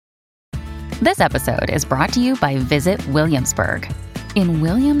This episode is brought to you by Visit Williamsburg. In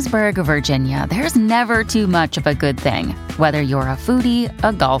Williamsburg, Virginia, there's never too much of a good thing. Whether you're a foodie,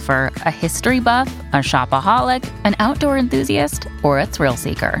 a golfer, a history buff, a shopaholic, an outdoor enthusiast, or a thrill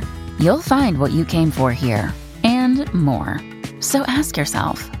seeker, you'll find what you came for here and more. So ask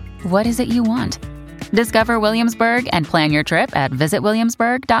yourself, what is it you want? Discover Williamsburg and plan your trip at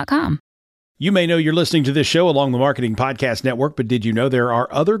visitwilliamsburg.com. You may know you're listening to this show along the Marketing Podcast Network, but did you know there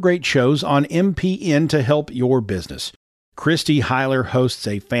are other great shows on MPN to help your business? Christy Heiler hosts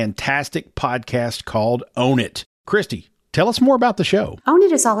a fantastic podcast called Own It. Christy, tell us more about the show. Own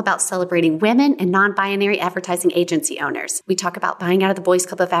It is all about celebrating women and non-binary advertising agency owners. We talk about buying out of the Boys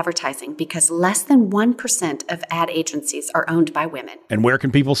Club of Advertising because less than 1% of ad agencies are owned by women. And where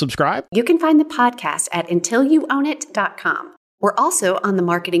can people subscribe? You can find the podcast at untilyouownit.com. We're also on the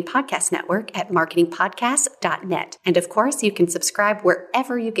Marketing Podcast Network at marketingpodcast.net. And of course, you can subscribe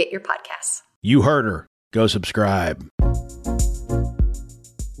wherever you get your podcasts. You heard her. Go subscribe.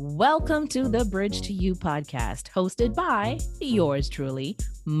 Welcome to the Bridge to You podcast, hosted by yours truly,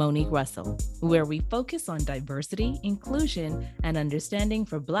 Monique Russell, where we focus on diversity, inclusion, and understanding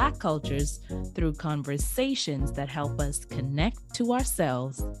for Black cultures through conversations that help us connect to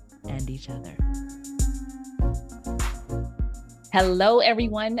ourselves and each other. Hello,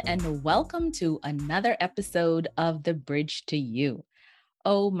 everyone, and welcome to another episode of The Bridge to You.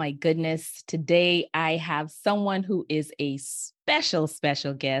 Oh my goodness, today I have someone who is a special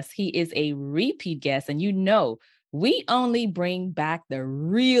guest. He is a repeat guest, and you know, we only bring back the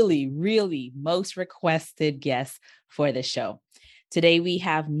really most requested guests for the show. Today, we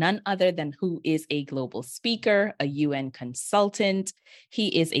have none other than who is a global speaker, a UN consultant. He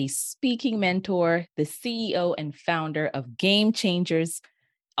is a speaking mentor, the CEO and founder of Game Changers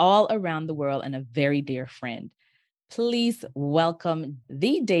all around the world, and a very dear friend. Please welcome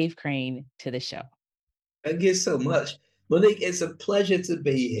the Dave Crane to the show. Thank you so much. Monique, it's a pleasure to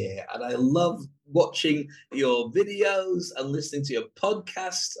be here. And I love watching your videos and listening to your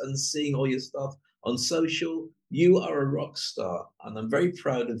podcasts and seeing all your stuff on social. You are a rock star, and I'm very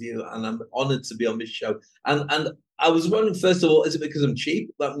proud of you, and I'm honored to be on this show. And I was wondering, first of all, is it because I'm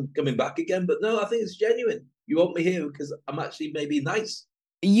cheap that I'm coming back again? But no, I think it's genuine. You want me here because I'm actually maybe nice.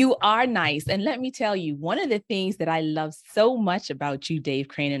 You are nice. And let me tell you, one of the things that I love so much about you, Dave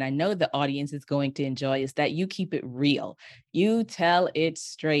Crane, and I know the audience is going to enjoy, is that you keep it real. You tell it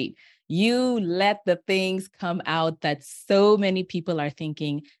straight. You let the things come out that so many people are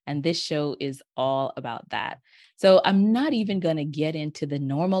thinking, and this show is all about that. So I'm not even going to get into the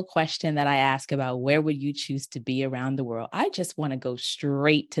normal question that I ask about where would you choose to be around the world. I just want to go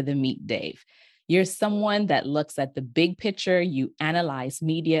straight to the meat, Dave. You're someone that looks at the big picture. You analyze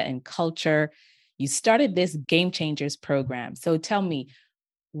media and culture. You started this Game Changers program. So tell me,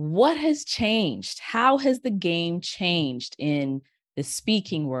 what has changed? How has the game changed in the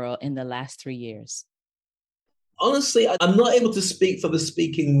speaking world in the last 3 years? Honestly, I'm not able to speak for the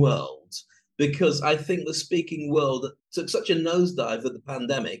speaking world because I think the speaking world took such a nosedive with the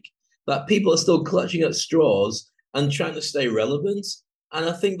pandemic that people are still clutching at straws and trying to stay relevant. And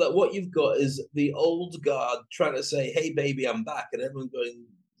I think that what you've got is the old guard trying to say, hey, baby, I'm back. And everyone going,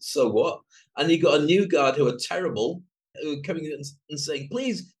 so what? And you've got a new guard who are terrible, who are coming in and saying,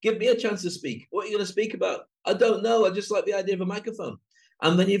 please give me a chance to speak. What are you going to speak about? I don't know. I just like the idea of a microphone.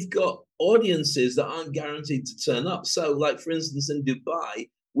 And then you've got audiences that aren't guaranteed to turn up. So like, for instance, in Dubai,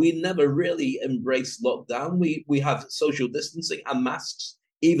 we never really embraced lockdown. We have social distancing and masks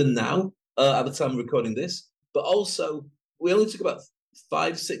even now at the time of recording this. But also, we only took about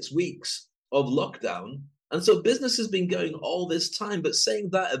 5-6 weeks of lockdown. And so business has been going all this time, but saying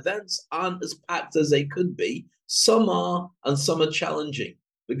that events aren't as packed as they could be. Some are, and some are challenging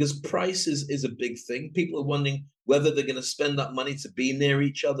because price is a big thing. People are wondering whether they're going to spend that money to be near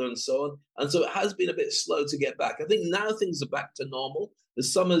each other and so on. And so it has been a bit slow to get back. I think now things are back to normal. The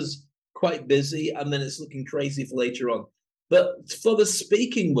summer's quite busy, and then it's looking crazy for later on. But for the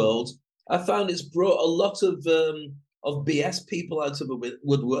speaking world, I found it's brought a lot of BS people out of the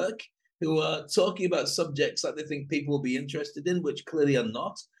woodwork who are talking about subjects that they think people will be interested in, which clearly are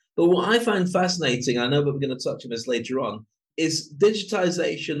not. But what I find fascinating, I know that we're going to touch on this later on, is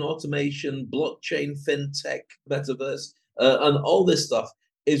digitization, automation, blockchain, fintech, metaverse, and all this stuff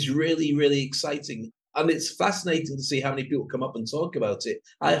is really, really exciting. And it's fascinating to see how many people come up and talk about it.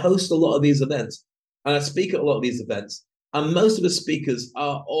 I host a lot of these events, and I speak at a lot of these events, and most of the speakers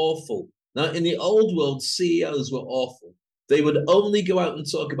are awful. Now, in the old world, CEOs were awful. They would only go out and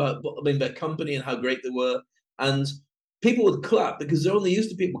talk about their company and how great they were. And people would clap because they're only used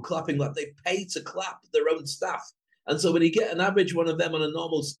to people clapping like they pay to clap their own staff. And so when you get an average one of them on a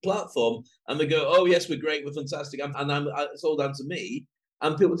normal platform and they go, oh, yes, we're great, we're fantastic, it's all down to me.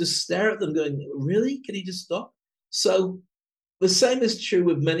 And people just stare at them going, really? Can you just stop? So the same is true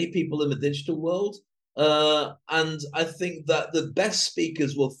with many people in the digital world. And I think that the best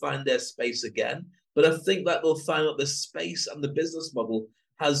speakers will find their space again. But I think that they'll find that the space and the business model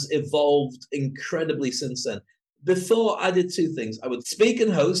has evolved incredibly since then. Before, I did two things. I would speak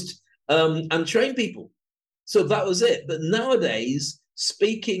and host and train people. So that was it. But nowadays,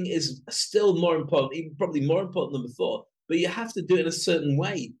 speaking is still more important, even probably more important than before. But you have to do it in a certain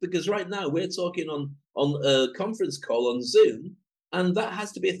way, because right now we're talking on a conference call on Zoom, and that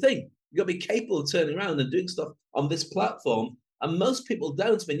has to be a thing. You've got to be capable of turning around and doing stuff on this platform. And most people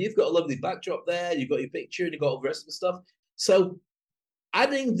don't. I mean, you've got a lovely backdrop there, you've got your picture, and you've got all the rest of the stuff. So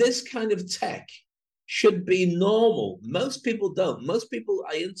adding this kind of tech should be normal. Most people don't. Most people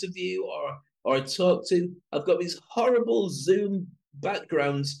I interview or I talk to have got these horrible Zoom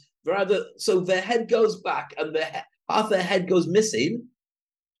backgrounds, so their head goes back and half their head goes missing,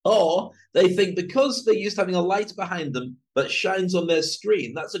 or they think because they're used to having a light behind them that shines on their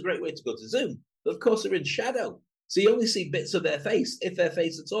screen, that's a great way to go to Zoom. But of course, they're in shadow. So you only see bits of their face, if their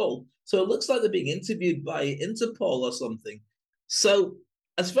face at all. So it looks like they're being interviewed by Interpol or something. So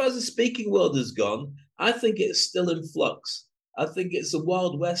as far as the speaking world has gone, I think it's still in flux. I think it's a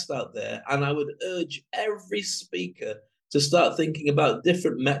wild west out there. And I would urge every speaker to start thinking about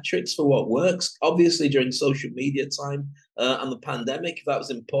different metrics for what works. Obviously, during social media time and the pandemic, that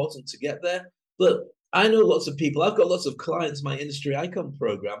was important to get there. But I know lots of people. I've got lots of clients in my Industry Icon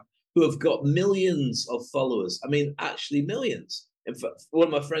program who have got millions of followers. I mean, actually millions. In fact, one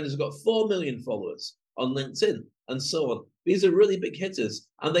of my friends has got 4 million followers on LinkedIn and so on. These are really big hitters,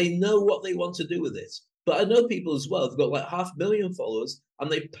 and they know what they want to do with it. But I know people as well who've got like 500,000 followers,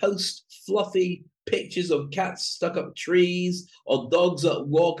 and they post fluffy pictures of cats stuck up trees or dogs that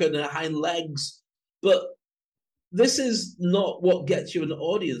walk on their hind legs. But this is not what gets you an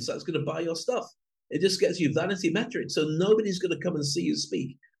audience that's going to buy your stuff. It just gets you vanity metrics. So nobody's going to come and see you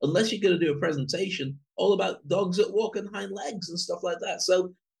speak unless you're going to do a presentation all about dogs that walk on hind legs and stuff like that.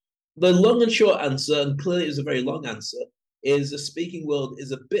 So the long and short answer, and clearly it's a very long answer, is the speaking world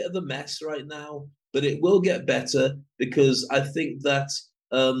is a bit of a mess right now, but it will get better, because I think that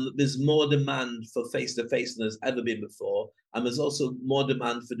there's more demand for face-to-face than there's ever been before. And there's also more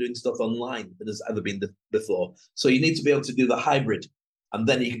demand for doing stuff online than there's ever been before. So you need to be able to do the hybrid, and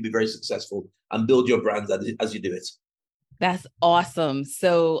then you can be very successful and build your brand as you do it. That's awesome.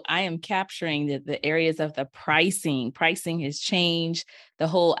 So I am capturing the areas of the pricing. Pricing has changed, the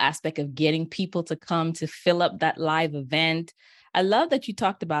whole aspect of getting people to come to fill up that live event. I love that you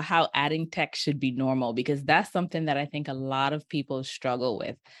talked about how adding tech should be normal, because that's something that I think a lot of people struggle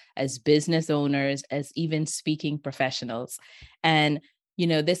with as business owners, as even speaking professionals. And, you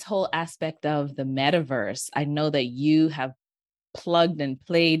know, this whole aspect of the metaverse, I know that you have plugged and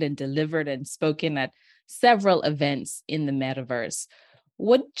played and delivered and spoken at several events in the metaverse.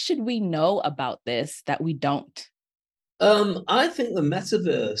 What should we know about this that we don't? I think the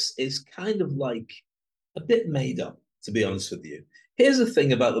metaverse is kind of like a bit made up, to be honest with you. Here's the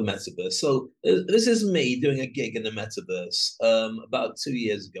thing about the metaverse. So this is me doing a gig in the metaverse about 2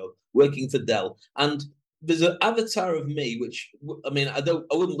 years ago, working for Dell. And there's an avatar of me, which, I mean, I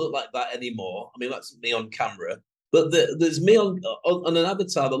wouldn't look like that anymore. I mean, that's me on camera. But there's me on an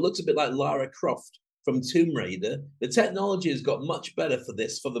avatar that looks a bit like Lara Croft from Tomb Raider. The technology has got much better for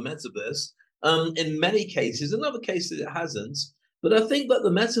the metaverse. In many cases, in other cases it hasn't. But I think that the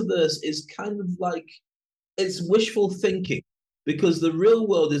metaverse is kind of like, it's wishful thinking, because the real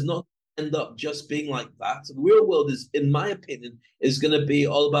world is not end up just being like that. The real world is, in my opinion, is going to be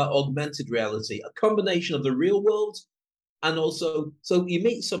all about augmented reality, a combination of the real world and also, so you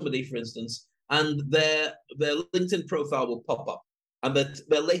meet somebody, for instance, and their LinkedIn profile will pop up, and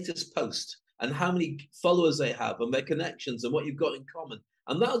their latest post, and how many followers they have, and their connections, and what you've got in common.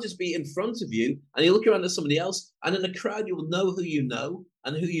 And that'll just be in front of you, and you look around at somebody else, and in a crowd, you'll know who you know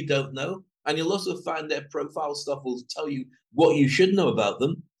and who you don't know. And you'll also find their profile stuff will tell you what you should know about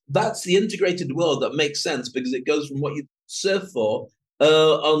them. That's the integrated world that makes sense, because it goes from what you surf for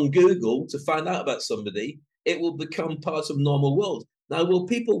on Google to find out about somebody. It will become part of normal world. Now, will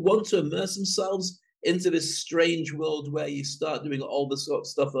people want to immerse themselves into this strange world where you start doing all the sort of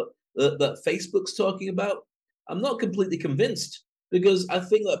stuff that Facebook's talking about? I'm not completely convinced, because I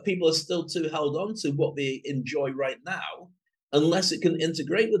think that people are still too held on to what they enjoy right now, unless it can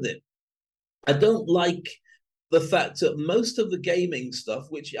integrate with it. I don't like the fact that most of the gaming stuff,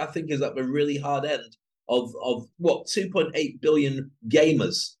 which I think is at the really hard end of what, 2.8 billion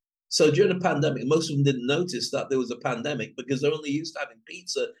gamers. So during the pandemic, most of them didn't notice that there was a pandemic because they're only used to having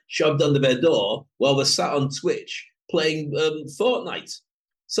pizza shoved under their door while they're sat on Twitch playing Fortnite.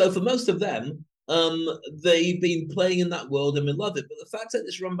 So for most of them, they've been playing in that world and they love it. But the fact that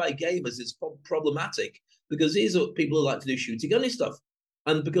it's run by gamers is problematic because these are people who like to do shooty gunny stuff.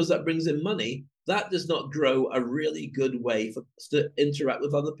 And because that brings in money, that does not grow a really good way for us to interact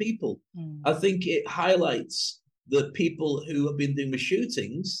with other people. I think it highlights the people who have been doing the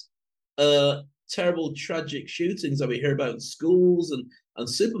shootings, terrible, tragic shootings that we hear about in schools and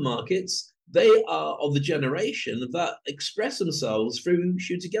supermarkets. They are of the generation that express themselves through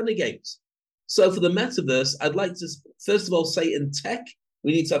shooty gunny games. So for the metaverse, I'd like to, first of all, say in tech,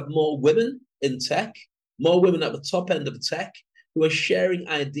 we need to have more women in tech, more women at the top end of tech who are sharing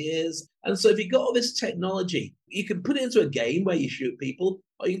ideas. And so if you've got all this technology, you can put it into a game where you shoot people,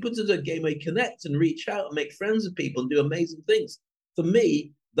 or you can put it into a game where you connect and reach out and make friends with people and do amazing things. For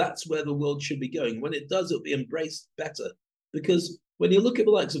me, that's where the world should be going. When it does, it'll be embraced better. Because when you look at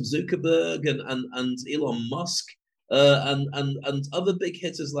the likes of Zuckerberg and Elon Musk and other big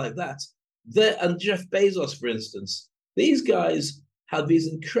hitters like that, and Jeff Bezos, for instance, these guys have these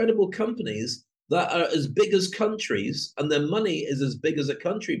incredible companies that are as big as countries, and their money is as big as a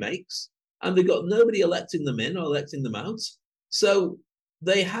country makes, and they've got nobody electing them in or electing them out. So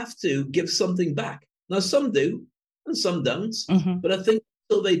they have to give something back. Now, some do, and some don't. But I think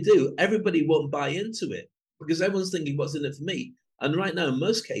until they do, everybody won't buy into it because everyone's thinking, what's in it for me? And right now, in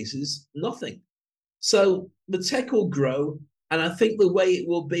most cases, nothing. So the tech will grow, and I think the way it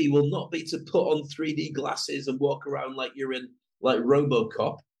will not be to put on 3D glasses and walk around like you're in like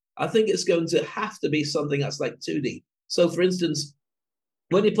RoboCop. I think it's going to have to be something that's like 2D. So, for instance,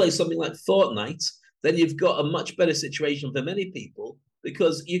 when you play something like Fortnite, then you've got a much better situation for many people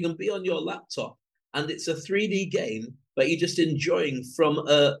because you can be on your laptop and it's a 3D game, but you're just enjoying from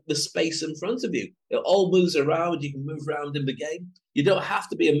the space in front of you. It all moves around. You can move around in the game. You don't have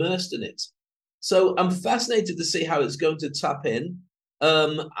to be immersed in it. So I'm fascinated to see how it's going to tap in.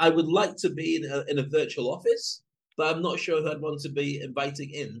 I would like to be in a virtual office, but I'm not sure who I'd want to be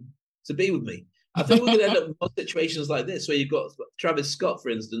inviting in to be with me. I think we're going to end up with more situations like this, where you've got Travis Scott, for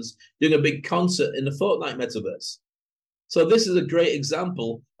instance, doing a big concert in the Fortnite metaverse. So this is a great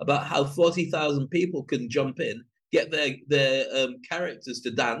example about how 40,000 people can jump in, get their characters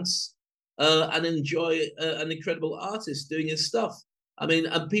to dance, and enjoy an incredible artist doing his stuff. I mean,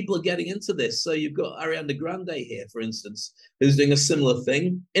 and people are getting into this. So you've got Ariana Grande here, for instance, who's doing a similar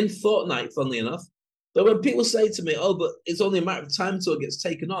thing in Fortnite, funnily enough. But when people say to me, oh, but it's only a matter of time till it gets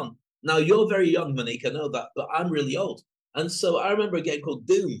taken on. Now, you're very young, Monique, I know that, but I'm really old. And so I remember a game called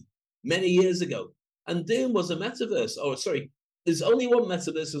Doom many years ago. And Doom was a metaverse. Oh, sorry, there's only one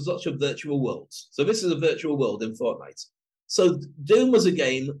metaverse, there's lots of virtual worlds. So this is a virtual world in Fortnite. So Doom was a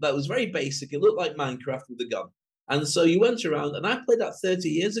game that was very basic. It looked like Minecraft with a gun. And so you went around, and I played that 30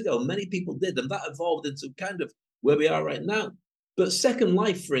 years ago. Many people did, and that evolved into kind of where we are right now. But Second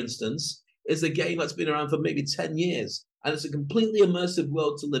Life, for instance, is a game that's been around for maybe 10 years, and it's a completely immersive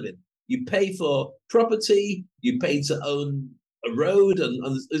world to live in. You pay for property, you pay to own a road, and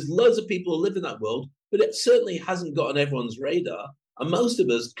there's loads of people who live in that world, but it certainly hasn't got on everyone's radar, and most of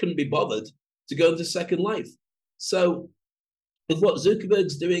us couldn't be bothered to go into Second Life. So with what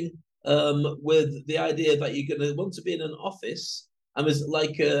Zuckerberg's doing with the idea that you're going to want to be in an office, and there's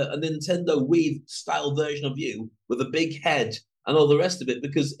like a Nintendo Wii style version of you with a big head and all the rest of it,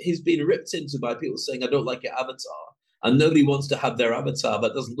 because he's been ripped into by people saying, I don't like your avatar. And nobody wants to have their avatar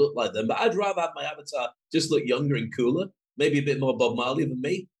that doesn't look like them. But I'd rather have my avatar just look younger and cooler, maybe a bit more Bob Marley than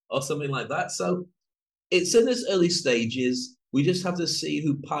me or something like that. So it's in its early stages. We just have to see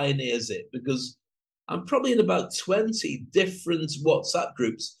who pioneers it, because I'm probably in about 20 different WhatsApp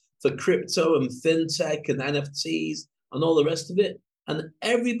groups for crypto and fintech and NFTs and all the rest of it. And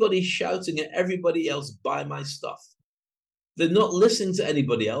everybody's shouting at everybody else, buy my stuff. They're not listening to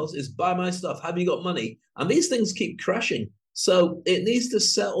anybody else. It's buy my stuff. Have you got money? And these things keep crashing. So it needs to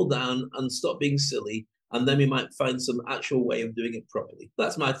settle down and stop being silly. And then we might find some actual way of doing it properly.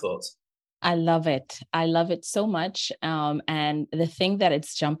 That's my thoughts. I love it. I love it so much. And the thing that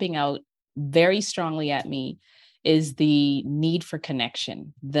it's jumping out very strongly at me is the need for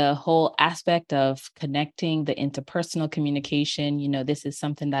connection, the whole aspect of connecting, the interpersonal communication. You know, this is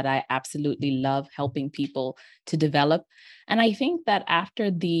something that I absolutely love helping people to develop. And I think that after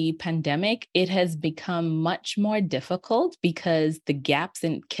the pandemic, it has become much more difficult because the gaps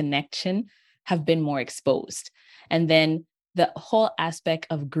in connection have been more exposed. And then the whole aspect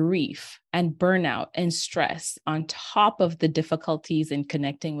of grief and burnout and stress on top of the difficulties in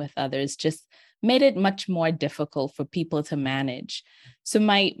connecting with others just made it much more difficult for people to manage. So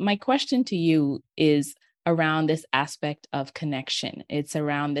my question to you is around this aspect of connection. It's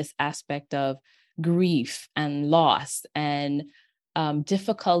around this aspect of grief and loss and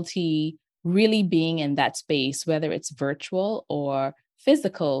difficulty really being in that space, whether it's virtual or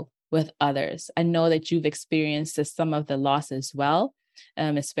physical with others. I know that you've experienced some of the loss as well,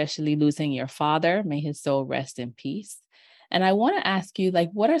 especially losing your father. May his soul rest in peace. And I want to ask you, like,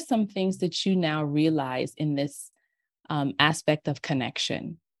 what are some things that you now realize in this aspect of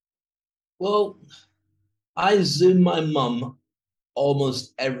connection? Well, I Zoom my mum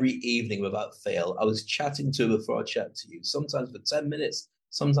almost every evening without fail. I was chatting to her before I chat to you, sometimes for 10 minutes,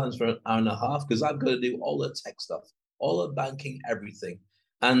 sometimes for an hour and a half, because I've got to do all her tech stuff, all her banking, everything.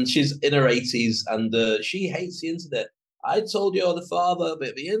 And she's in her 80s and she hates the internet. I told you, the father,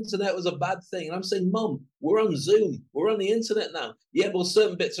 but the internet was a bad thing. And I'm saying, Mum, we're on Zoom. We're on the internet now. Yeah, well,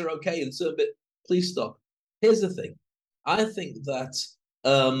 certain bits are okay and certain bits, please stop. Here's the thing. I think that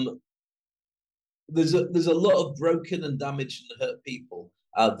there's a lot of broken and damaged and hurt people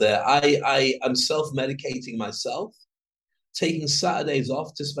out there. I am self-medicating myself, taking Saturdays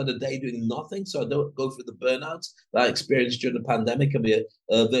off to spend a day doing nothing so I don't go through the burnout that I experienced during the pandemic and the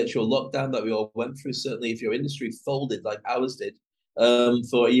virtual lockdown that we all went through. Certainly, if your industry folded like ours did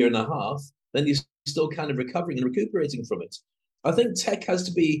for a year and a half, then you're still kind of recovering and recuperating from it. I think tech has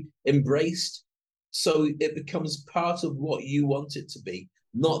to be embraced so it becomes part of what you want it to be,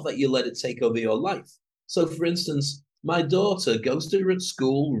 not that you let it take over your life. So, for instance, my daughter goes to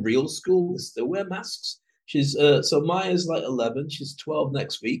school, real school, still wear masks. She's so Maya's like 11. She's 12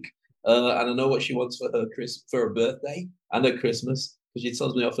 next week, and I know what she wants for her birthday and her Christmas because she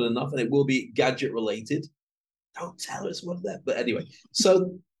tells me often enough, and it will be gadget related. Don't tell her it's one of that, but anyway.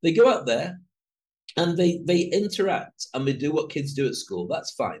 So they go out there, and they interact and they do what kids do at school.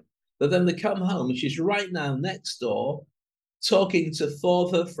 That's fine. But then they come home, and she's right now next door, talking to 4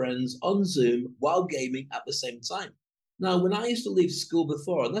 of her friends on Zoom while gaming at the same time. Now, when I used to leave school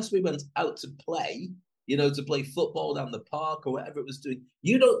before, unless we went out to play, to play football down the park or whatever it was doing,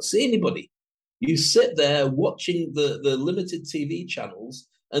 you don't see anybody. You sit there watching the limited TV channels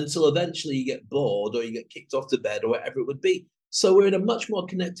until eventually you get bored or you get kicked off to bed or whatever it would be. So we're in a much more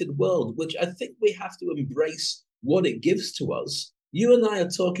connected world, which I think we have to embrace what it gives to us. You and I are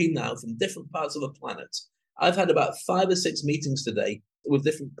talking now from different parts of the planet. I've had about 5 or 6 meetings today with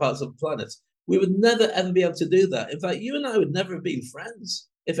different parts of the planet. We would never, ever be able to do that. In fact, you and I would never have been friends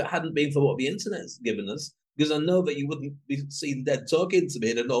if it hadn't been for what the internet's given us, because I know that you wouldn't be seen dead talking to me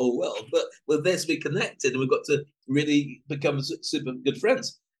in a normal world. But with this, we connected and we've got to really become super good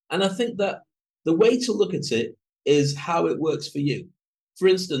friends. And I think that the way to look at it is how it works for you. For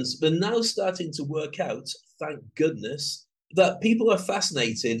instance, we're now starting to work out, thank goodness, that people are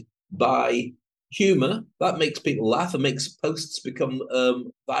fascinated by humor. That makes people laugh and makes posts become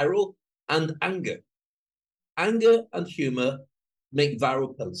viral, and anger. Anger and humor make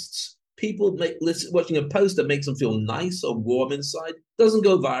viral posts. People watching a post that makes them feel nice or warm inside doesn't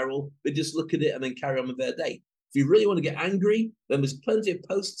go viral. They just look at it and then carry on with their day. If you really want to get angry, then there's plenty of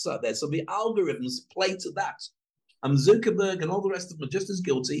posts out there. So the algorithms play to that. And Zuckerberg and all the rest of them are just as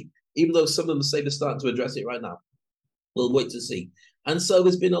guilty, even though some of them say they're starting to address it right now. We'll wait to see. And so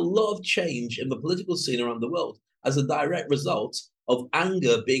there's been a lot of change in the political scene around the world as a direct result of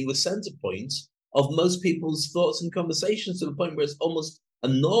anger being the center point of most people's thoughts and conversations, to the point where it's almost a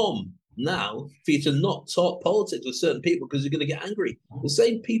norm now for you to not talk politics with certain people because you're going to get angry. The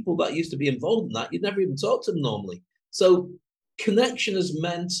same people that used to be involved in that, you'd never even talk to them normally. So connection has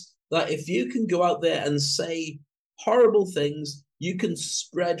meant that if you can go out there and say horrible things, you can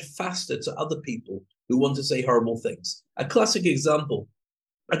spread faster to other people who want to say horrible things. A classic example,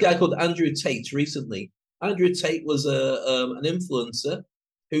 a guy called Andrew Tate recently. Andrew Tate was an influencer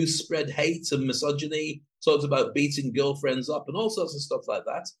who spread hate and misogyny, talked about beating girlfriends up and all sorts of stuff like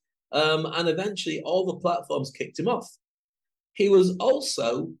that. And eventually all the platforms kicked him off. He was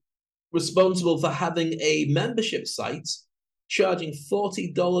also responsible for having a membership site charging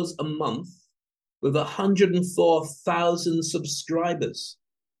 $40 a month with 104,000 subscribers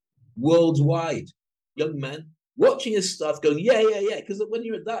worldwide. Young men watching his stuff going, yeah. Because when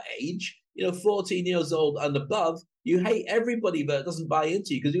you're at that age, 14 years old and above, you hate everybody that doesn't buy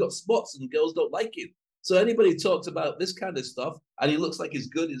into you because you got spots and girls don't like you. So anybody who talks about this kind of stuff and he looks like he's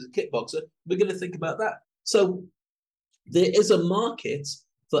good, he's a kickboxer, we're going to think about that. So there is a market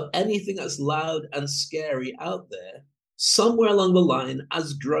for anything that's loud and scary out there. Somewhere along the line,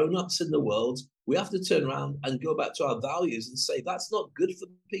 as grown-ups in the world, we have to turn around and go back to our values and say, that's not good for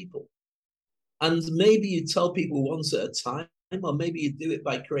people. And maybe you tell people once at a time, or maybe you do it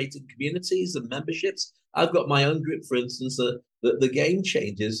by creating communities and memberships. I've got my own group, for instance, the Game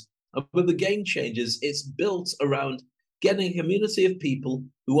Changers. And with the Game Changers, it's built around getting a community of people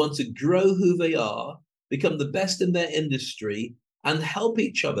who want to grow who they are, become the best in their industry, and help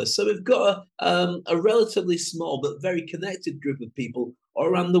each other. So we've got a relatively small but very connected group of people all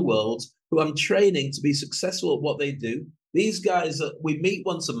around the world who I'm training to be successful at what they do. These guys, we meet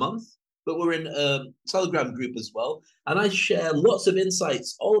once a month, but we're in a Telegram group as well. And I share lots of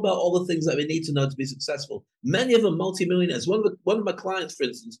insights all about all the things that we need to know to be successful. Many of them multimillionaires. One of my clients, for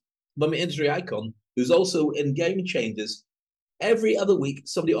instance, my industry icon, who's also in Game Changers, every other week,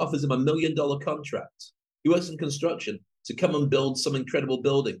 somebody offers him $1 million contract. He works in construction to come and build some incredible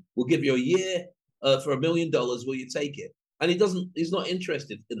building. We'll give you a year for $1 million. Will you take it? And he's not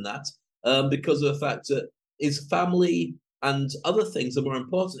interested in that because of the fact that his family and other things are more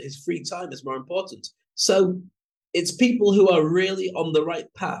important. His free time is more important. So it's people who are really on the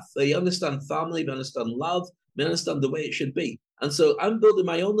right path. They understand family, they understand love, they understand the way it should be. And so I'm building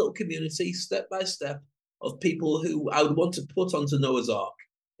my own little community step by step of people who I would want to put onto Noah's Ark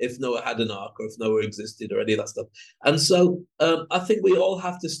if Noah had an ark or if Noah existed or any of that stuff. And so I think we all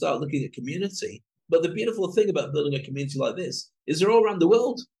have to start looking at community. But the beautiful thing about building a community like this is they're all around the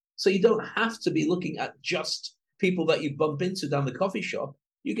world. So you don't have to be looking at just people that you bump into down the coffee shop.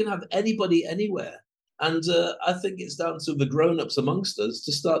 You can have anybody anywhere. And I think it's down to the grown-ups amongst us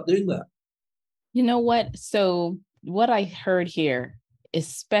to start doing that. You know what? So what I heard here,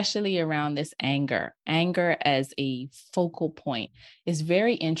 especially around this anger as a focal point, is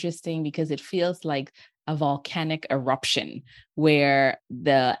very interesting because it feels like a volcanic eruption where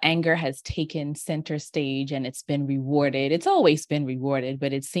the anger has taken center stage and it's been rewarded. It's always been rewarded,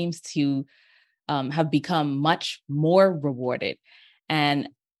 but it seems to have become much more rewarded. And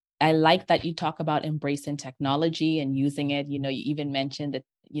I like that you talk about embracing technology and using it. You know, you even mentioned that,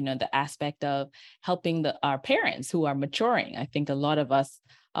 you know, the aspect of helping our parents who are maturing. I think a lot of us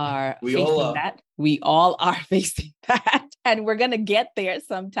are facing that. We all are facing that. And we're going to get there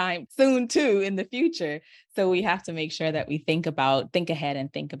sometime soon too in the future. So we have to make sure that we think ahead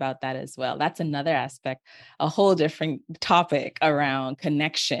and think about that as well. That's another aspect, a whole different topic around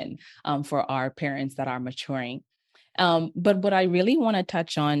connection for our parents that are maturing. But what I really want to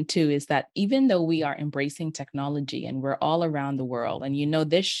touch on too is that even though we are embracing technology and we're all around the world, and you know,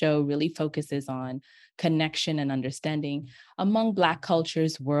 this show really focuses on connection and understanding among Black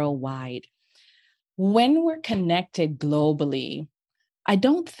cultures worldwide. When we're connected globally, I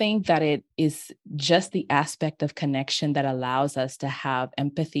don't think that it is just the aspect of connection that allows us to have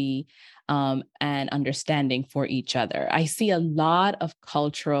empathy and understanding for each other. I see a lot of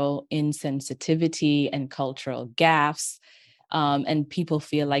cultural insensitivity and cultural gaffes. And people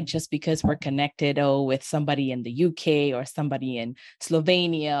feel like just because we're connected, with somebody in the UK or somebody in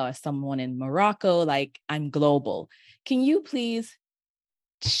Slovenia or someone in Morocco, like I'm global. Can you please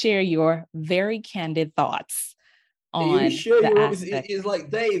share your very candid thoughts on the aspect? It's like,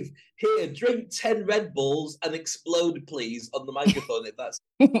 Dave, here, drink 10 Red Bulls and explode, please, on the microphone. If that's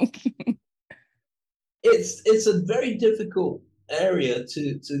it's a very difficult area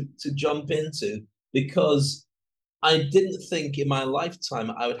to jump into, because I didn't think in my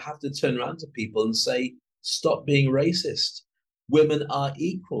lifetime I would have to turn around to people and say, stop being racist. Women are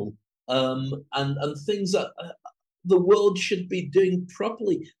equal, and things that the world should be doing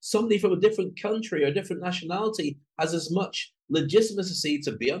properly. Somebody from a different country or a different nationality has as much legitimacy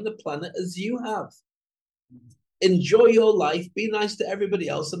to be on the planet as you have. Enjoy your life, be nice to everybody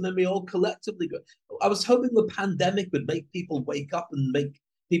else, and then we all collectively go. I was hoping the pandemic would make people wake up and make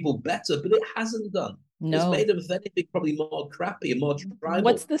people better, but it hasn't done. No. It's made them, if anything, probably more crappy and more tribal.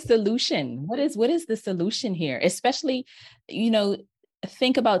 What's the solution? What is the solution here? Especially, you know,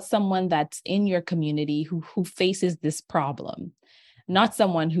 think about someone that's in your community who faces this problem. Not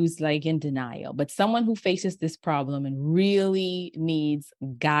someone who's like in denial, but someone who faces this problem and really needs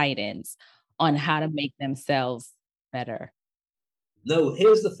guidance on how to make themselves better. No,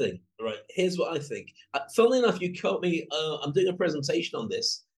 here's the thing, right? Here's what I think. Funnily enough, you caught me, I'm doing a presentation on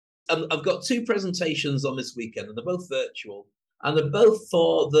this. I've got 2 presentations on this weekend, and they're both virtual, and they're both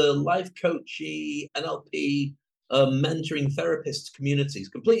for the life coachy, NLP, mentoring therapist communities,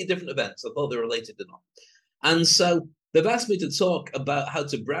 completely different events. I thought they were related or not. And so they've asked me to talk about how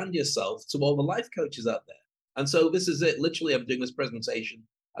to brand yourself to all the life coaches out there. And so this is it. Literally, I'm doing this presentation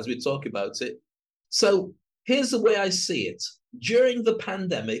as we talk about it. So here's the way I see it. During the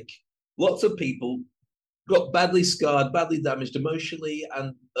pandemic, lots of people got badly scarred, badly damaged emotionally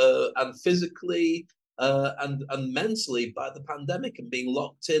and physically and mentally by the pandemic, and being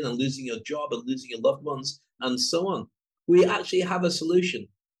locked in and losing your job and losing your loved ones and so on. we actually have a solution.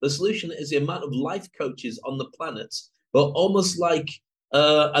 The solution is the amount of life coaches on the planet, but almost like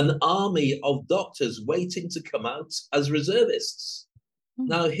an army of doctors waiting to come out as reservists.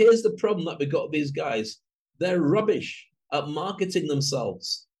 Now, here's the problem that we got with these guys. They're rubbish at marketing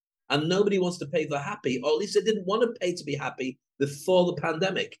themselves, and nobody wants to pay for happy, or at least they didn't want to pay to be happy before the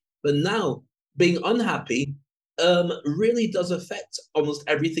pandemic. But now, being unhappy really does affect almost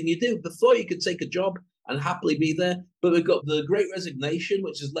everything you do. Before, you could take a job and happily be there, but we've got the Great Resignation,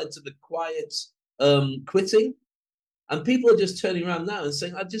 which has led to the quiet quitting. And people are just turning around now and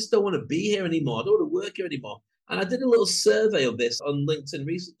saying, I just don't want to be here anymore. I don't want to work here anymore. And I did a little survey of this on LinkedIn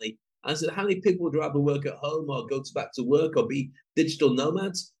recently. I said, how many people would rather work at home or go back to work or be digital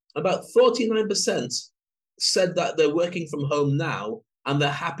nomads? About 49% said that they're working from home now and they're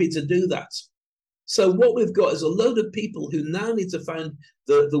happy to do that. So what we've got is a load of people who now need to find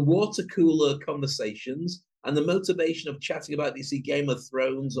the water cooler conversations and the motivation of chatting about these Game of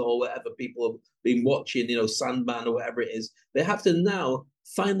Thrones or whatever people have been watching, Sandman or whatever it is. They have to now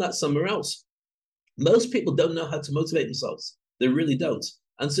find that somewhere else. Most people don't know how to motivate themselves. They really don't.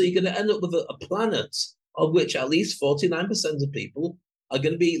 And so you're going to end up with a planet of which at least 49% of people are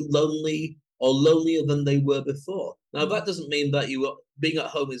going to be lonely or lonelier than they were before. Now, that doesn't mean that being at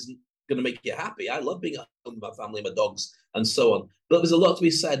home isn't going to make you happy. I love being at home with my family, my dogs, and so on. But there's a lot to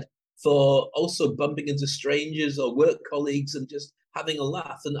be said for also bumping into strangers or work colleagues and just having a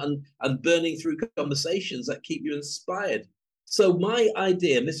laugh and burning through conversations that keep you inspired. So my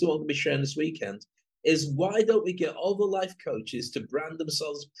idea, and this is what I'm going to be sharing this weekend, is why don't we get all the life coaches to brand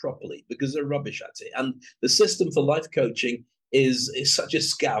themselves properly, because they're rubbish at it. And the system for life coaching is such a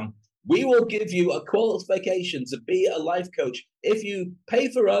scam. We will give you a qualification to be a life coach if you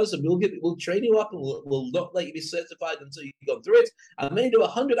pay for us, and we'll train you up, and we'll not let you be certified until you've gone through it. And then you do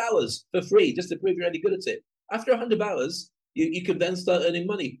 100 hours for free just to prove you're any good at it. After 100 hours, you can then start earning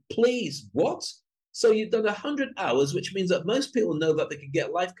money. Please, what? So you've done 100 hours, which means that most people know that they can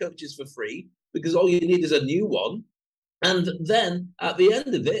get life coaches for free because all you need is a new one. And then at the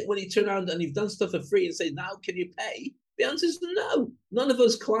end of it, when you turn around and you've done stuff for free and say, now can you pay? The answer is no. None of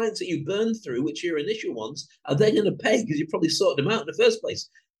those clients that you burned through, which are your initial ones, are they going to pay because you probably sorted them out in the first place.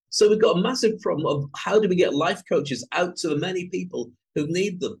 So we've got a massive problem of how do we get life coaches out to the many people who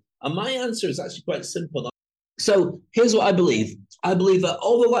need them? And my answer is actually quite simple. So here's what I believe. I believe that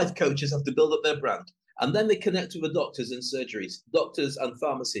all the life coaches have to build up their brand, and then they connect with the doctors in surgeries, doctors and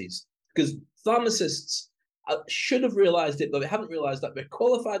pharmacies, because pharmacists should have realized it, but they haven't realized that they're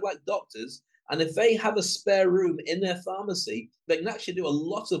qualified like doctors. And if they have a spare room in their pharmacy, they can actually do a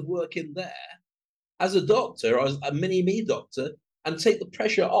lot of work in there as a doctor or as a mini-me doctor and take the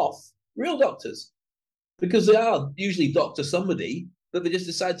pressure off real doctors, because they are usually doctor somebody, but they just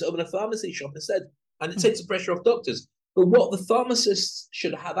decide to open a pharmacy shop instead. And it takes the pressure off doctors. But what the pharmacists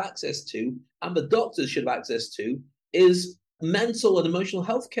should have access to and the doctors should have access to is mental and emotional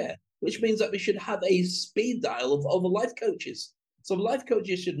health care, which means that we should have a speed dial of all the life coaches. So life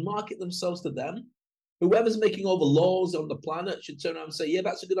coaches should market themselves to them. Whoever's making all the laws on the planet should turn around and say, yeah,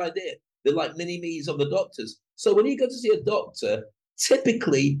 that's a good idea. They're like mini-me's of the doctors. So when you go to see a doctor,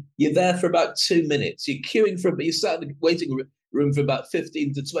 typically you're there for about 2 minutes. You're queuing you sat in the waiting room for about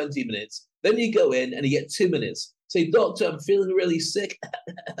 15 to 20 minutes. Then you go in and you get 2 minutes. Say, doctor, I'm feeling really sick.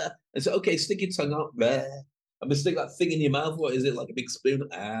 And say, okay, stick your tongue out. I'm going to stick that thing in your mouth. What is it, like a big spoon?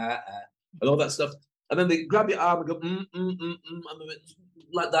 And all that stuff. And then they grab your arm and go,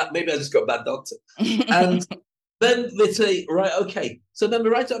 like that. Maybe I just got a bad doctor. And then they say, right, okay. So then they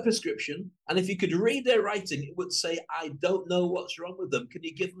write out a prescription. And if you could read their writing, it would say, I don't know what's wrong with them. Can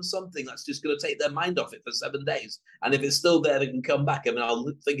you give them something that's just going to take their mind off it for 7 days? And if it's still there, they can come back and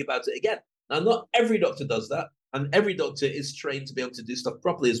I'll think about it again. Now, not every doctor does that. And every doctor is trained to be able to do stuff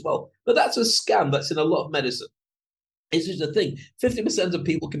properly as well. But that's a scam that's in a lot of medicine. It's just a thing. 50% of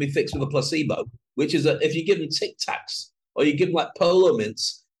people can be fixed with a placebo, which is that if you give them Tic Tacs or you give them like Polo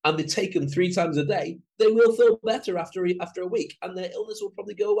Mints and they take them 3 times a day, they will feel better after a week and their illness will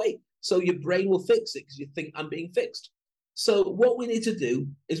probably go away. So your brain will fix it because you think I'm being fixed. So what we need to do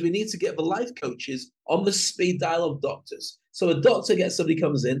is we need to get the life coaches on the speed dial of doctors. So a doctor gets somebody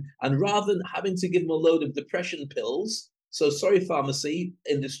comes in and rather than having to give them a load of depression pills, so sorry pharmacy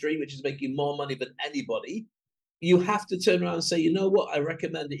industry, which is making more money than anybody, you have to turn around and say, you know what, I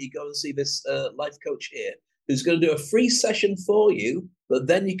recommend that you go and see this life coach here who's going to do a free session for you, but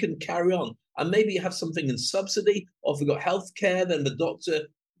then you can carry on. And maybe you have something in subsidy, or if you've got healthcare, then the doctor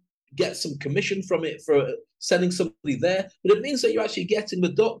gets some commission from it for sending somebody there. But it means that you're actually getting the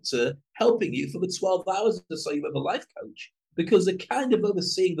doctor helping you for the 12 hours or so you have a life coach, because they're kind of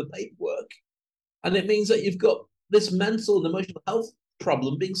overseeing the paperwork. And it means that you've got this mental and emotional health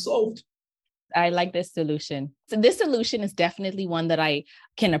problem being solved. I like this solution. So this solution is definitely one that I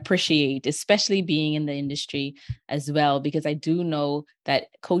can appreciate, especially being in the industry as well, because I do know that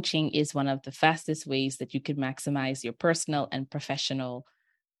coaching is one of the fastest ways that you can maximize your personal and professional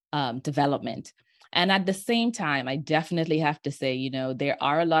development. And at the same time, I definitely have to say, there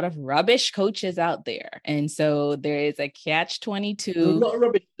are a lot of rubbish coaches out there. And so there is a catch-22. There's a lot of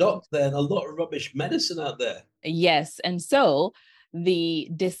rubbish docs there and a lot of rubbish medicine out there. Yes. And so the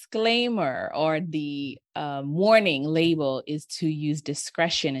disclaimer or the warning label is to use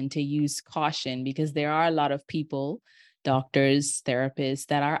discretion and to use caution, because there are a lot of people, doctors, therapists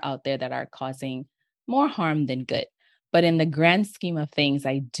that are out there that are causing more harm than good. But in the grand scheme of things,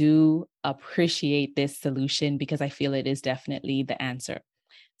 I do appreciate this solution because I feel it is definitely the answer.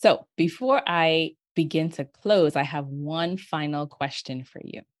 So before I begin to close, I have one final question for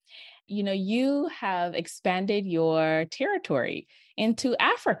you. You have expanded your territory into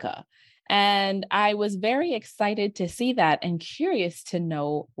Africa, and I was very excited to see that and curious to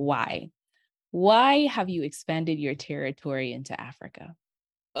know why. Why have you expanded your territory into Africa?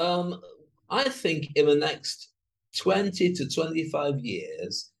 I think in the next 20 to 25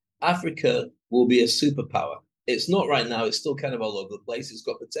 years, Africa will be a superpower. It's not right now. It's still kind of all over the place. It's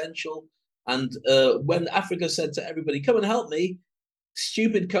got potential. And when Africa said to everybody, come and help me,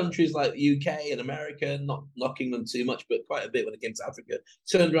 stupid countries like the UK and America, not knocking them too much, but quite a bit when it came to Africa,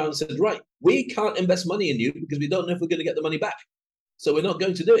 turned around and said, right, we can't invest money in you because we don't know if we're going to get the money back. So we're not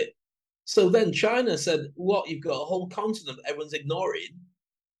going to do it. So then China said, what, you've got a whole continent everyone's ignoring,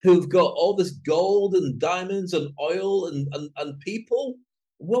 who've got all this gold and diamonds and oil and people.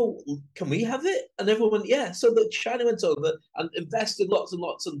 Well, can we have it? And everyone went, yeah. So that China went over and invested lots and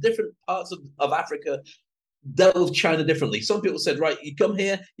lots in different parts of Africa, dealt with China differently. Some people said, right, you come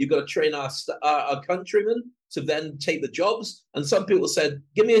here, you've got to train our countrymen to then take the jobs. And some people said,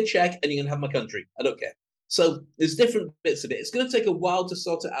 give me a check and you can have my country. I don't care. So there's different bits of it. It's going to take a while to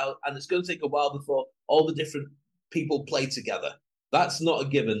sort it out, and it's going to take a while before all the different people play together. That's not a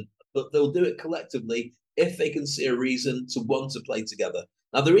given, but they'll do it collectively if they can see a reason to want to play together.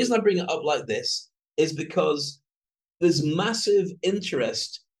 Now, the reason I bring it up like this is because there's massive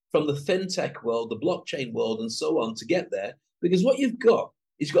interest from the fintech world, the blockchain world, and so on to get there. Because what you've got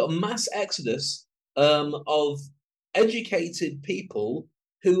a mass exodus of educated people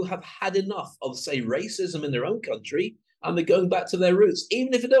who have had enough of, say, racism in their own country, and they're going back to their roots.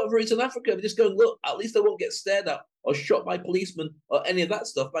 Even if they don't have roots in Africa, they're just going, look, at least I won't get stared at or shot by policemen or any of that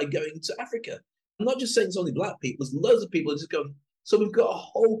stuff by going to Africa. I'm not just saying it's only black people. There's loads of people just going, so we've got a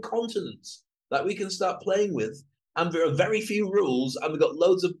whole continent that we can start playing with, and there are very few rules, and we've got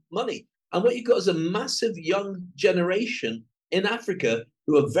loads of money. And what you've got is a massive young generation in Africa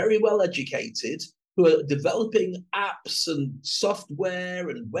who are very well educated, who are developing apps and software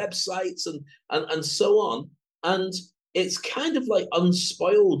and websites and so on. And it's kind of like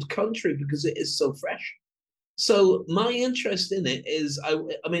unspoiled country because it is so fresh. So my interest in it is,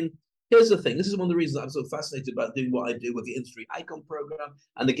 I mean, here's the thing. This is one of the reasons I'm so fascinated about doing what I do with the Industry Icon program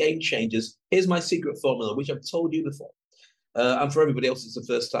and the Game Changers. Here's my secret formula, which I've told you before. And for everybody else, it's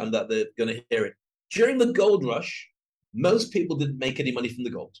the first time that they're going to hear it. During the gold rush, most people didn't make any money from the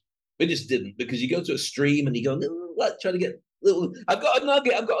gold. They just didn't, because you go to a stream and you go, like, trying to get little, I've got a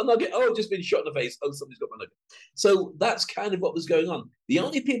nugget. Oh, I've just been shot in the face. Oh, somebody's got my nugget. So that's kind of what was going on. The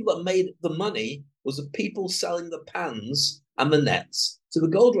only people that made the money was the people selling the pans and the nets to the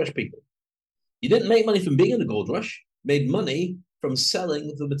gold rush people. You didn't make money from being in the gold rush. Made money from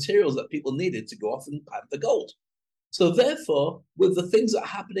selling the materials that people needed to go off and pan the gold. So therefore, with the things that are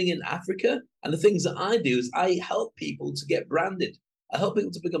happening in Africa and the things that I do is I help people to get branded. I help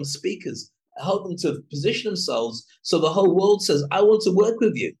people to become speakers. I help them to position themselves so the whole world says, I want to work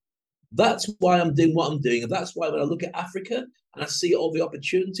with you. That's why I'm doing what I'm doing. And that's why when I look at Africa and I see all the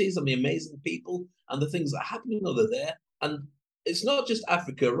opportunities and the amazing people and the things that are happening over there, and it's not just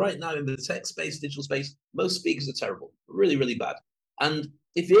Africa. Right now in the tech space, digital space, most speakers are terrible, really, really bad. And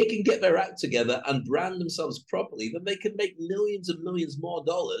if they can get their act together and brand themselves properly, then they can make millions and millions more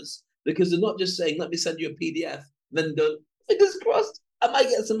dollars, because they're not just saying, let me send you a PDF, and then go, fingers crossed, I might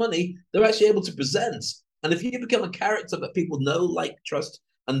get some money. They're actually able to present. And if you become a character that people know, like, trust,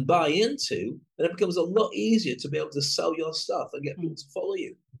 and buy into, then it becomes a lot easier to be able to sell your stuff and get people to follow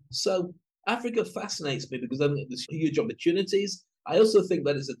you. So Africa fascinates me because I think there's huge opportunities. I also think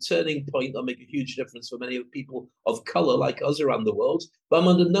that it's a turning point that'll make a huge difference for many people of color like us around the world. But I'm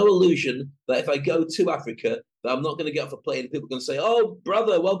under no illusion that if I go to Africa, that I'm not going to get off a plane and people are going to say, oh,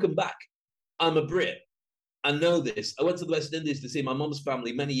 brother, welcome back. I'm a Brit. I know this. I went to the West Indies to see my mom's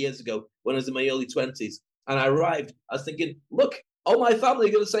family many years ago when I was in my early 20s. And I arrived, I was thinking, look, all my family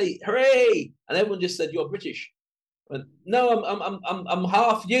are going to say, hooray. And everyone just said, you're British. And, no, I'm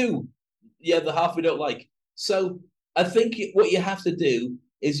half you. Yeah, the half we don't like. So I think what you have to do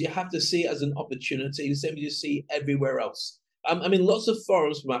is you have to see it as an opportunity, the same as you see everywhere else. I'm in lots of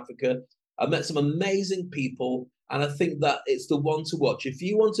forums from Africa. I've met some amazing people, and I think that it's the one to watch. If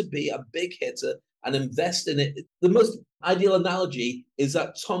you want to be a big hitter and invest in it, the most ideal analogy is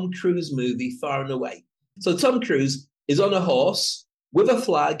that Tom Cruise movie, Far and Away. So Tom Cruise is on a horse with a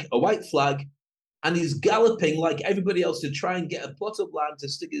flag, a white flag, and he's galloping like everybody else to try and get a plot of land to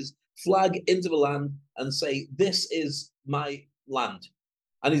stick his flag into the land and say, this is my land.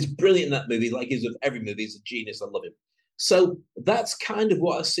 And he's brilliant in that movie, like he's with every movie. He's a genius. I love him. So that's kind of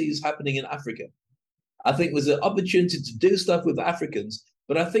what I see is happening in Africa. I think there's an opportunity to do stuff with Africans,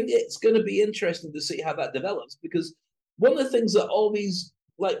 but I think it's going to be interesting to see how that develops, because one of the things that all these,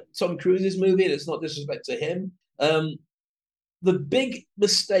 like Tom Cruise's movie, and it's not disrespect to him, the big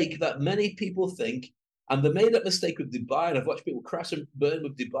mistake that many people think, and they made that mistake with Dubai, and I've watched people crash and burn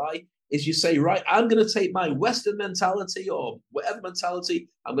with Dubai, is you say, right, I'm going to take my Western mentality or whatever mentality,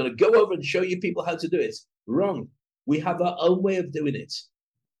 I'm going to go over and show you people how to do it. Wrong. We have our own way of doing it.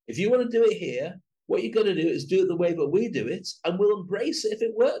 If you want to do it here, what you're going to do is do it the way that we do it, and we'll embrace it if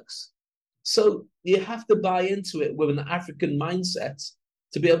it works. So you have to buy into it with an African mindset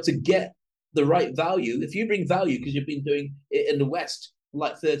to be able to get the right value. If you bring value because you've been doing it in the West for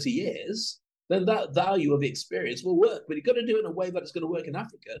like 30 years, then that value of the experience will work. But you've got to do it in a way that it's going to work in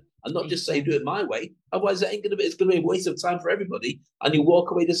Africa, and not just say do it my way. Otherwise, it's going to be a waste of time for everybody, and you walk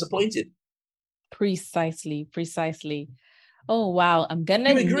away disappointed. Precisely. Oh, wow. Do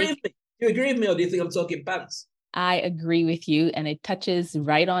you agree with me? Do you agree with me, or do you think I'm talking pants? I agree with you. And it touches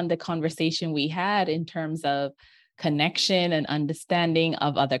right on the conversation we had in terms of connection and understanding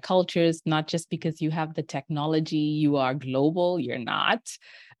of other cultures, not just because you have the technology, you are global, you're not.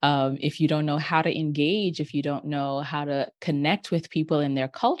 If you don't know how to engage, if you don't know how to connect with people in their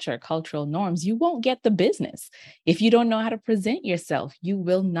culture, cultural norms, you won't get the business. If you don't know how to present yourself, you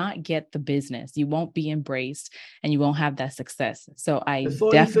will not get the business. You won't be embraced and you won't have that success. So I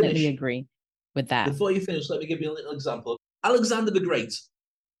definitely agree with that. Before you finish, let me give you a little example. Alexander the Great,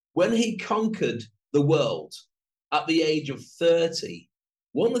 when he conquered the world at the age of 30,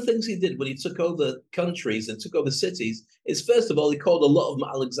 one of the things he did when he took over countries and took over cities is, first of all, he called a lot of them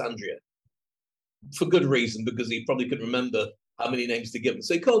Alexandria. For good reason, because he probably couldn't remember how many names to give them.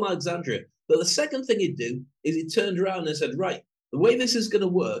 So he called them Alexandria. But the second thing he'd do is he turned around and said, right, the way this is going to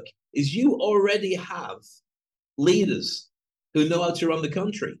work is you already have leaders who know how to run the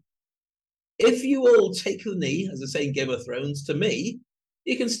country. If you all take the knee, as they say in Game of Thrones, to me,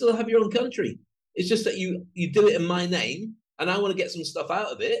 you can still have your own country. It's just that you do it in my name, and I want to get some stuff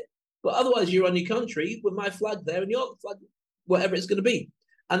out of it. But otherwise, you're on your country with my flag there and your flag, whatever it's going to be.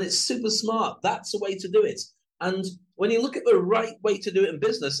 And it's super smart. That's the way to do it. And when you look at the right way to do it in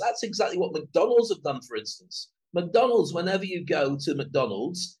business, that's exactly what McDonald's have done, for instance. McDonald's, whenever you go to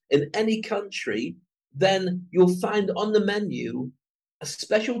McDonald's in any country, then you'll find on the menu a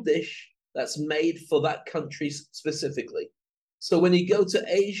special dish that's made for that country specifically. So when you go to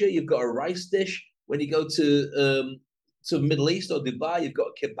Asia, you've got a rice dish. When you go to Middle East or Dubai, you've got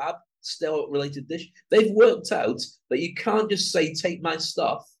a kebab, style-related dish. They've worked out that you can't just say, take my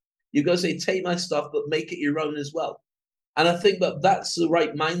stuff. You've got to say, take my stuff, but make it your own as well. And I think that that's the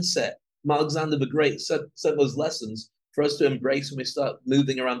right mindset. Alexander the Great said those lessons for us to embrace when we start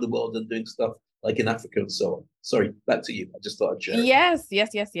moving around the world and doing stuff like in Africa and so on. Sorry, back to you. I just thought I'd share. Yes.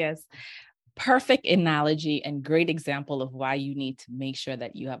 Perfect analogy and great example of why you need to make sure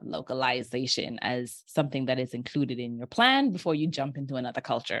that you have localization as something that is included in your plan before you jump into another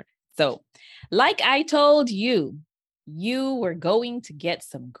culture. So, like I told you, you were going to get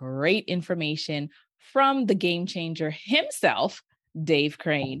some great information from the game changer himself, Dave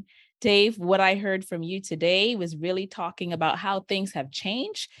Crane. Dave, what I heard from you today was really talking about how things have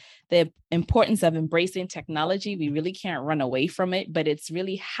changed, the importance of embracing technology. We really can't run away from it, but it's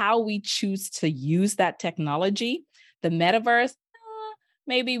really how we choose to use that technology. The metaverse,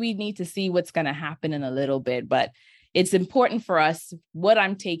 maybe we need to see what's going to happen in a little bit, but it's important for us, what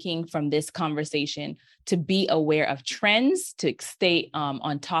I'm taking from this conversation, to be aware of trends, to stay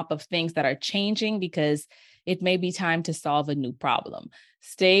on top of things that are changing, because it may be time to solve a new problem.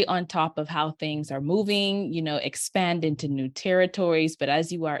 stay on top of how things are moving, expand into new territories. But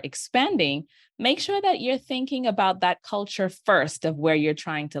as you are expanding, make sure that you're thinking about that culture first of where you're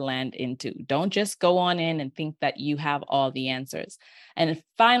trying to land into. Don't just go on in and think that you have all the answers. And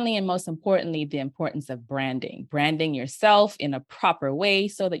finally, and most importantly, the importance of branding yourself in a proper way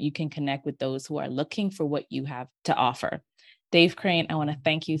so that you can connect with those who are looking for what you have to offer. Dave Crane, I want to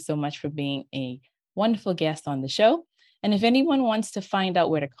thank you so much for being a wonderful guest on the show. And if anyone wants to find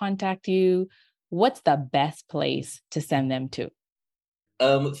out where to contact you, what's the best place to send them to?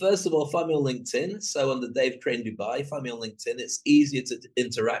 First of all, find me on LinkedIn. So under Dave Crane Dubai, find me on LinkedIn. It's easier to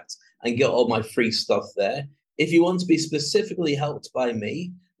interact and get all my free stuff there. If you want to be specifically helped by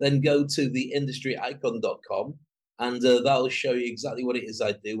me, then go to theindustryicon.com. And that'll show you exactly what it is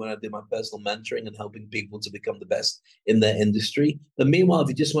I do when I do my personal mentoring and helping people to become the best in their industry. But meanwhile, if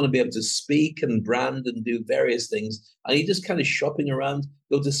you just want to be able to speak and brand and do various things, and you're just kind of shopping around,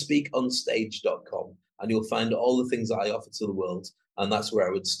 go to speakonstage.com and you'll find all the things that I offer to the world. And that's where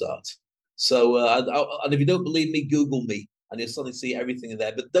I would start. So, and if you don't believe me, Google me and you'll suddenly see everything in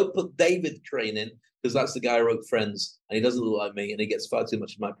there. But don't put David Crane in, because that's the guy who wrote Friends and he doesn't look like me and he gets far too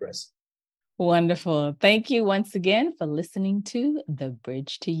much of my press. Wonderful. Thank you once again for listening to The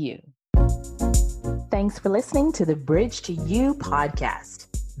Bridge to You. Thanks for listening to the Bridge to You podcast.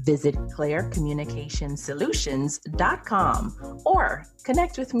 Visit ClearCommunicationsSolutions.com or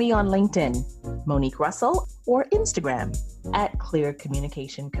connect with me on LinkedIn, Monique Russell, or Instagram at Clear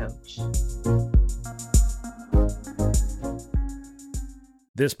Communication Coach.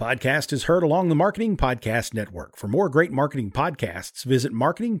 This podcast is heard along the Marketing Podcast Network. For more great marketing podcasts, visit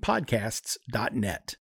marketingpodcasts.net.